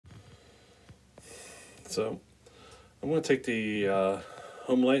So I'm going to take the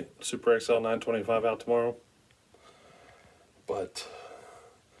Homelite Super XL-925 out tomorrow. But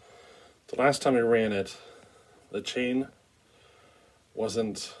the last time I ran it, the chain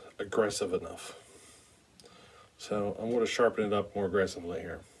wasn't aggressive enough. So I'm going to sharpen it up more aggressively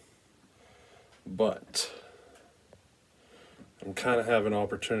here. But I'm kind of having an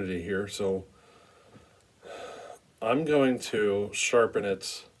opportunity here, so I'm going to sharpen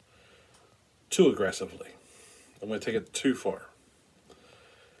it too aggressively. I'm going to take it too far.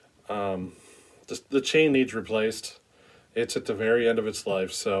 The chain needs replaced. It's at the very end of its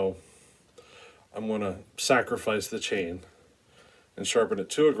life, so I'm going to sacrifice the chain and sharpen it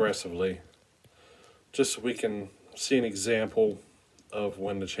too aggressively, just so we can see an example of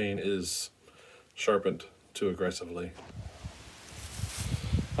when the chain is sharpened too aggressively.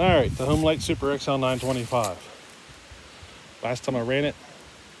 Alright, the Homelite Super XL-925. Last time I ran it,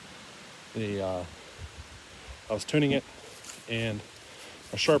 I was tuning it and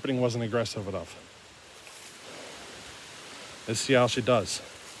my sharpening wasn't aggressive enough. Let's see how she does.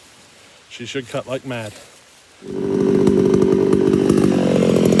 She should cut like mad.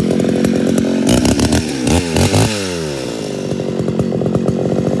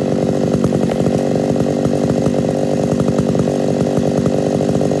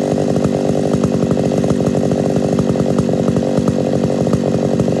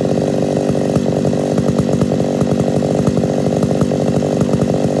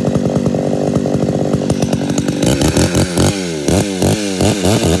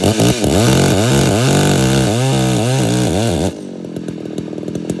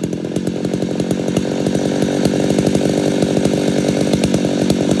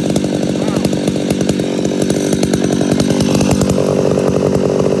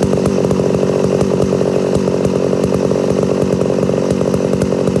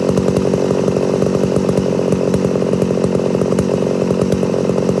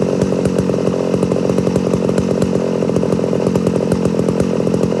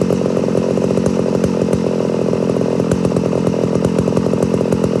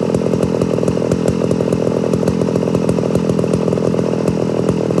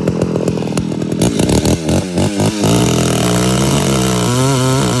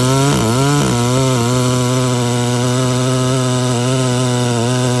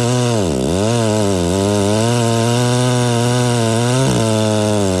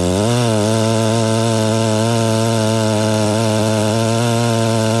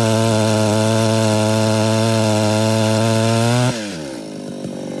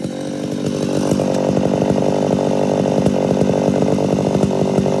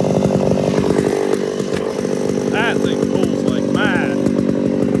 That thing pulls like mad.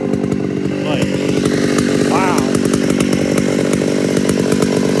 Like, wow.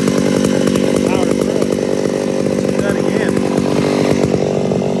 Power through. Do that again.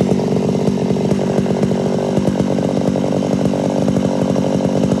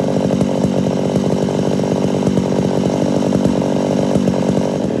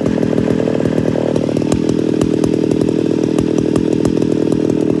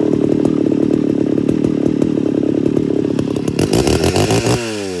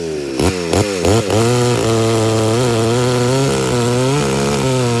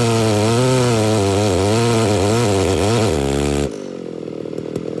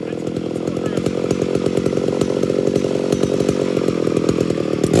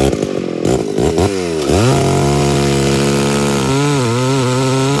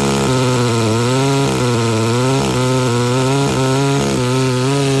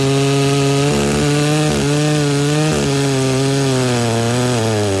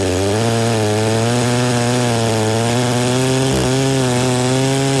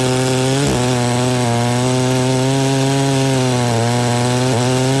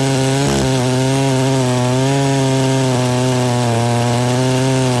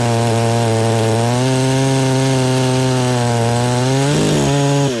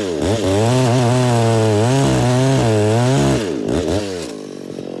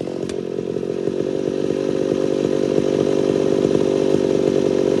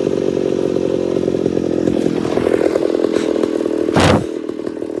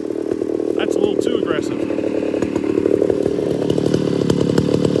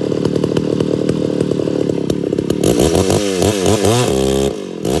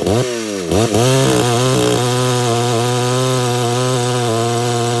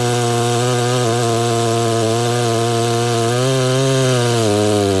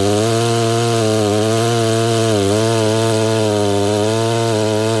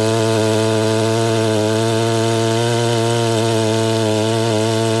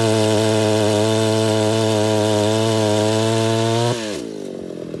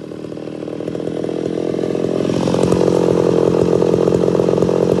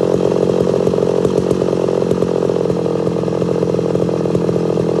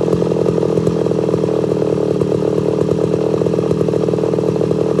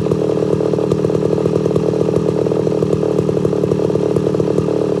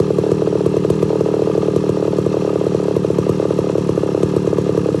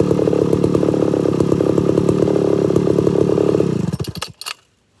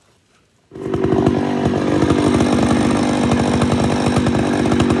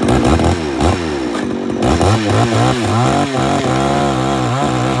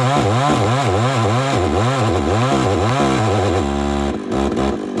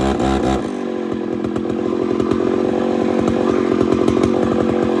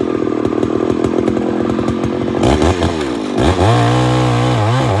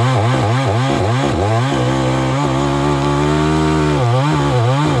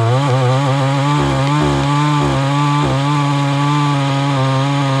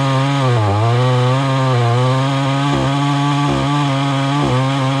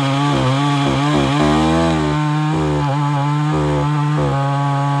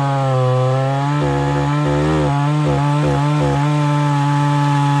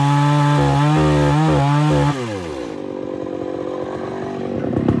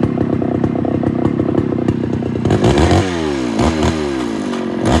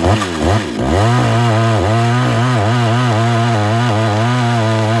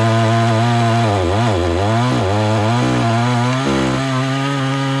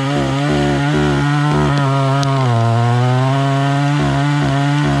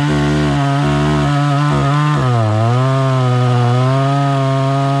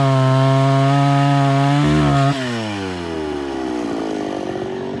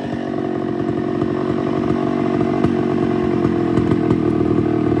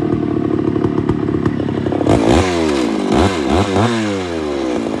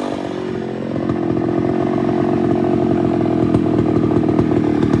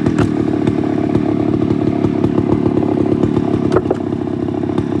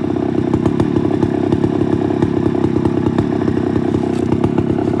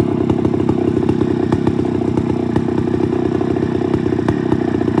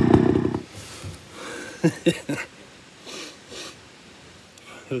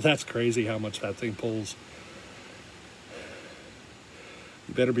 That's crazy how much that thing pulls.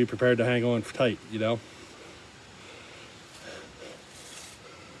 You better be prepared to hang on tight, you know?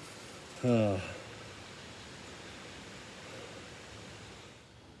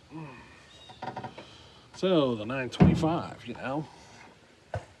 So the 925, you know?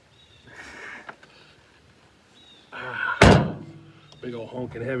 Big old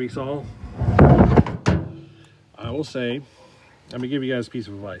honking heavy saw. I will say, let me give you guys a piece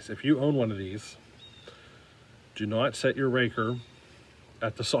of advice. If you own one of these, do not set your raker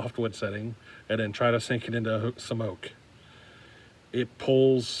at the softwood setting and then try to sink it into some oak. It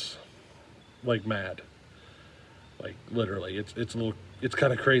pulls like mad. Like literally, it's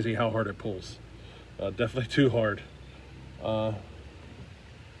kind of crazy how hard it pulls. Definitely too hard.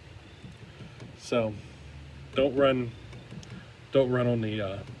 So don't run on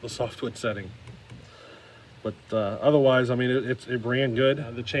the softwood setting. But otherwise, I mean, it ran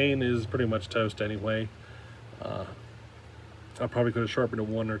good. The chain is pretty much toast anyway. I probably could have sharpened it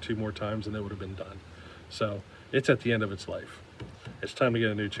 1 or 2 more times and it would have been done. So it's at the end of its life. It's time to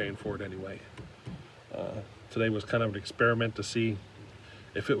get a new chain for it anyway. Today was kind of an experiment to see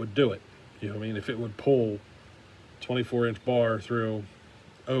if it would do it. You know what I mean? If it would pull 24-inch bar through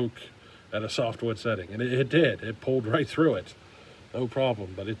oak at a softwood setting. And it did. It pulled right through it. No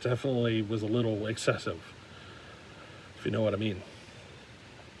problem. But it definitely was a little excessive, if you know what I mean.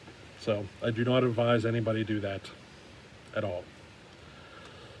 So I do not advise anybody do that at all.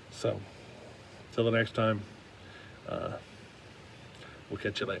 So till the next time, we'll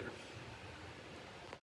catch you later.